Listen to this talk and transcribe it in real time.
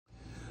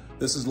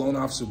This is Loan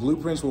Officer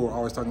Blueprints, where we're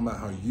always talking about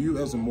how you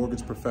as a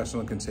mortgage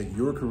professional can take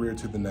your career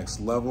to the next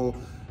level.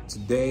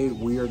 Today,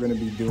 we are going to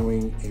be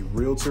doing a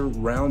realtor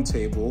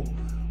roundtable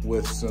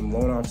with some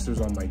loan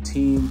officers on my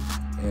team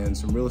and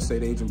some real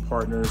estate agent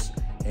partners,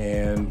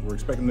 and we're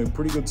expecting a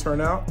pretty good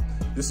turnout.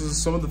 This is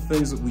some of the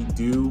things that we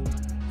do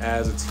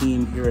as a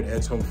team here at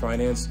Edge Home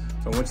Finance.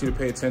 So I want you to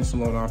pay attention,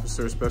 loan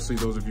officer, especially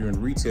those of you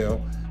in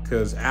retail,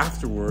 because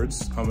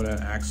afterwards, I'm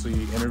gonna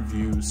actually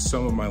interview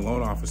some of my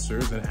loan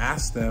officers and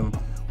ask them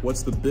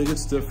what's the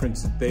biggest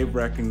difference that they've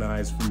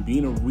recognized from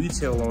being a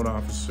retail loan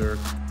officer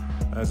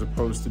as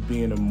opposed to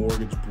being a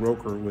mortgage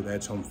broker with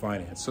Edge Home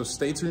Finance. So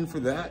stay tuned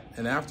for that,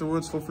 and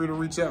afterwards, feel free to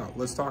reach out.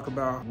 Let's talk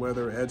about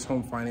whether Edge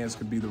Home Finance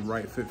could be the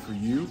right fit for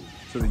you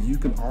so that you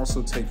can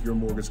also take your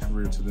mortgage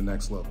career to the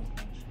next level.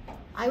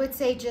 I would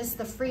say just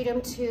the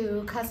freedom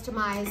to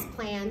customize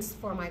plans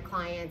for my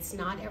clients.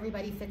 Not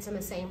everybody fits in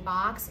the same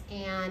box,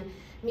 and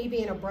me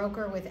being a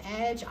broker with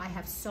Edge, I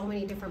have so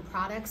many different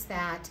products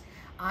that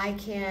I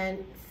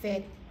can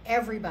fit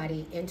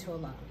everybody into a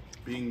loan.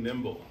 Being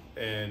nimble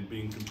and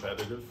being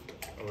competitive,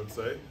 I would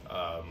say.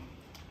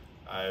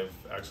 I've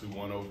actually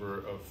won over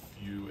a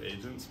few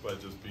agents by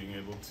just being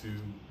able to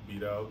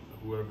beat out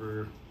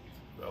whoever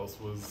else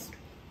was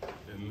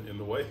in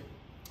the way.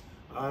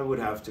 I would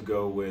have to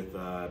go with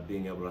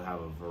being able to have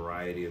a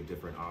variety of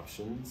different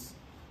options.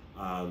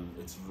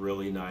 It's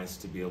really nice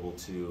to be able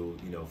to,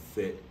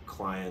 fit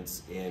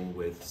clients in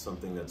with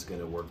something that's going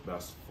to work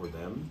best for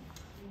them.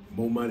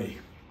 More money,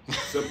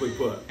 simply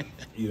put.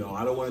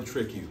 I don't want to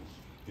trick you.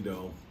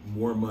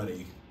 More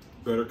money,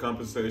 better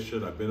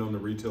compensation. I've been on the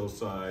retail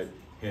side,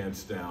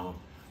 hands down.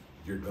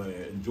 You're going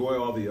to enjoy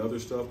all the other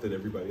stuff that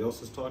everybody else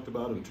has talked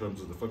about in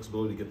terms of the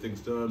flexibility to get things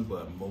done,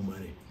 but more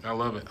money. I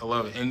love it. I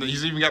love it. And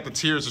he's even got the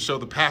tears to show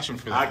the passion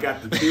for that. I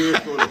got the tears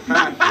for the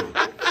passion.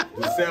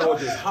 The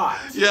sandwich is hot.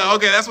 Yeah,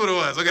 okay, that's what it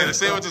was. Okay, the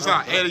sandwich is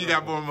hot, and you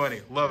got more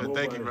money. Love it. More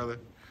Thank money. you, brother.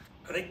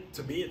 I think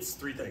to me it's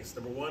three things.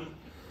 Number one,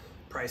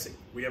 pricing.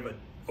 We have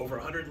over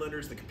 100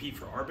 lenders that compete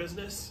for our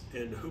business,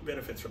 and who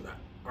benefits from that?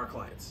 Our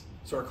clients.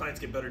 So our clients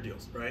get better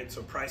deals, right?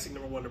 So pricing,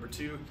 number one. Number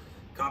two,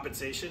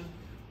 compensation.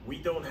 We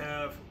don't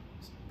have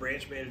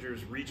branch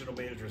managers, regional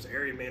managers,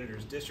 area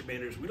managers, district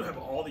managers. We don't have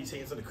all these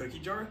hands in a cookie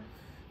jar.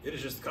 It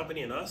is just the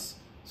company and us,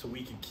 so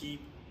we can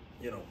keep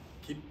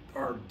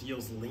our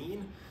deals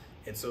lean,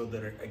 and so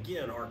that,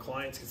 again, our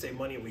clients can save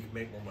money and we can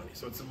make more money.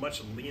 So it's a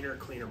much leaner,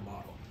 cleaner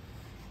model.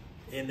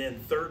 And then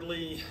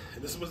thirdly,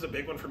 and this was a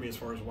big one for me as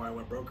far as why I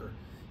went broker,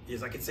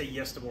 is I can say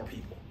yes to more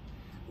people.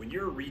 When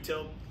you're a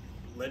retail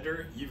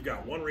lender, you've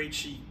got one rate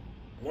sheet,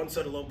 one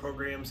set of loan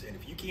programs, and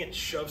if you can't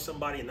shove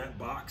somebody in that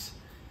box,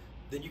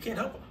 then you can't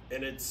help them.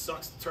 And it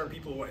sucks to turn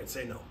people away and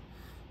say no.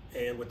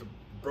 And with the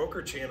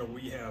broker channel,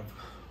 we have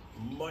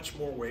much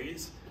more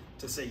ways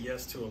to say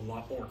yes to a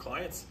lot more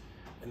clients,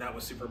 and that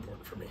was super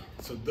important for me.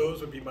 So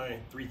those would be my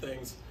three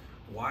things.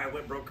 Why I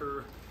went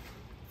broker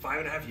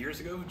 5.5 years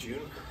ago,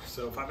 June.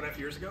 So 5.5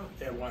 years ago,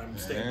 and why I'm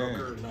staying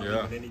broker and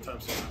not leaving anytime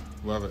soon.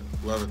 Love it.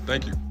 Love it.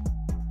 Thank you.